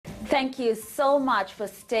Thank you so much for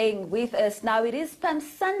staying with us. Now, it is Palm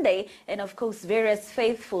Sunday, and of course, various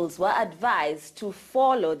faithfuls were advised to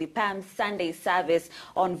follow the Palm Sunday service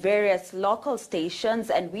on various local stations,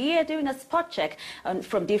 and we are doing a spot check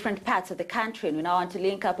from different parts of the country. And we now want to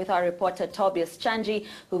link up with our reporter, Tobias Chanji,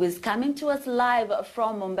 who is coming to us live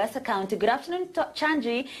from Mombasa County. Good afternoon,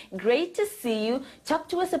 Chanji. Great to see you. Talk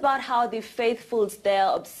to us about how the faithfuls there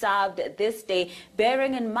observed this day,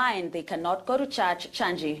 bearing in mind they cannot go to church.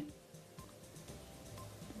 Chanji.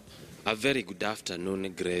 A very good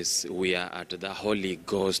afternoon, Grace. We are at the Holy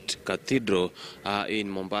Ghost Cathedral in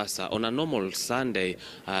Mombasa. On a normal Sunday,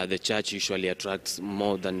 the church usually attracts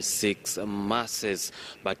more than 6 masses,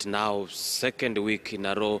 but now, second week in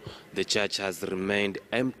a row, the church has remained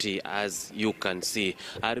empty, as you can see.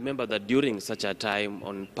 I remember that during such a time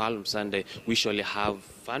on Palm Sunday, we usually have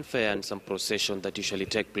fanfare and some procession that usually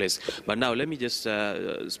take place. But now let me just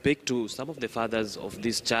speak to some of the fathers of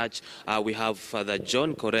this church. We have Father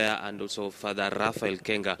John Correa and also Father Raphael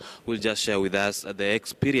Kenga, who will just share with us the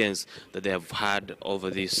experience that they have had over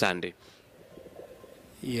this Sunday.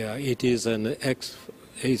 Yeah, it is an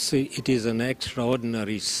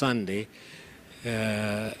extraordinary Sunday,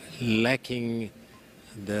 lacking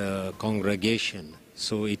the congregation.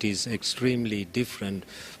 So it is extremely different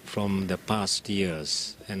from the past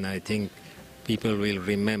years, and I think people will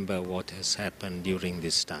remember what has happened during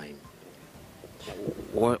this time.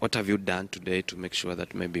 What have you done today to make sure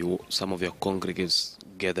that maybe some of your congregants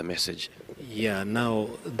get the message? Yeah, now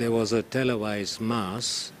there was a televised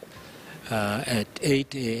mass at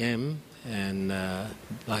 8 a.m. and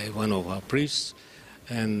by one of our priests,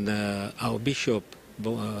 and our bishop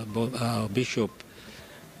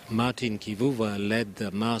Martin Kivuva led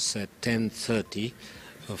the mass at 10:30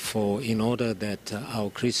 in order that our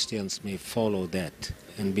Christians may follow that.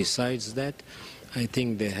 And besides that, I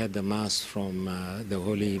think they had the mass from the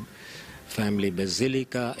Holy Family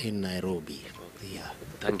Basilica in Nairobi. Yeah.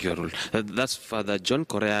 Thank you, Arul. That's Father John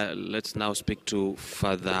Correa. Let's now speak to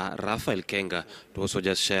Father Raphael Kenga to also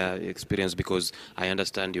just share experience, because I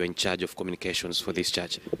understand you're in charge of communications for this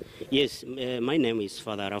church. Yes, my name is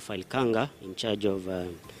Father Raphael Kenga, in charge of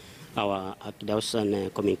our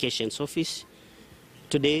Archdiocese Communications Office.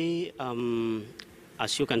 Today,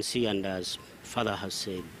 as you can see and as Father has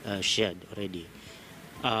said, shared already,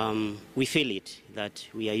 we feel it that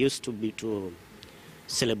we are used to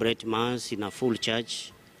celebrate Mass in a full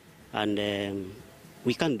church, and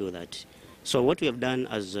we can't do that. So what we have done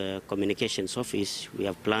as a communications office, we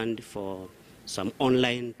have planned for some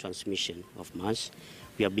online transmission of Mass.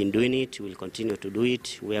 We have been doing it, we will continue to do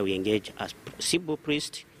it, where we engage as simple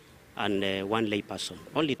priest and one lay person,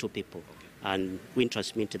 only 2 people. And we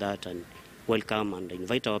transmit that and welcome and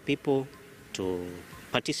invite our people to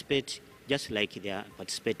participate just like they are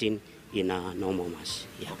participating in a normal Mass.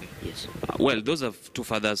 Yeah. Okay. Yes. Well, those are 2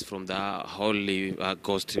 fathers from the Holy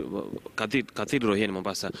Ghost Cathedral here in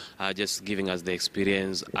Mombasa, just giving us the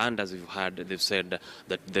experience. And as we've heard, they've said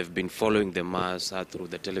that they've been following the Mass through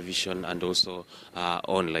the television and also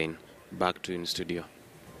online. Back to you in studio.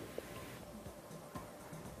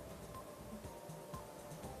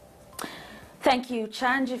 Thank you,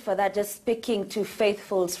 Chanji, for that. Just speaking to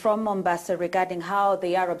faithfuls from Mombasa regarding how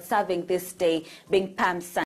they are observing this day being Palm Sunday.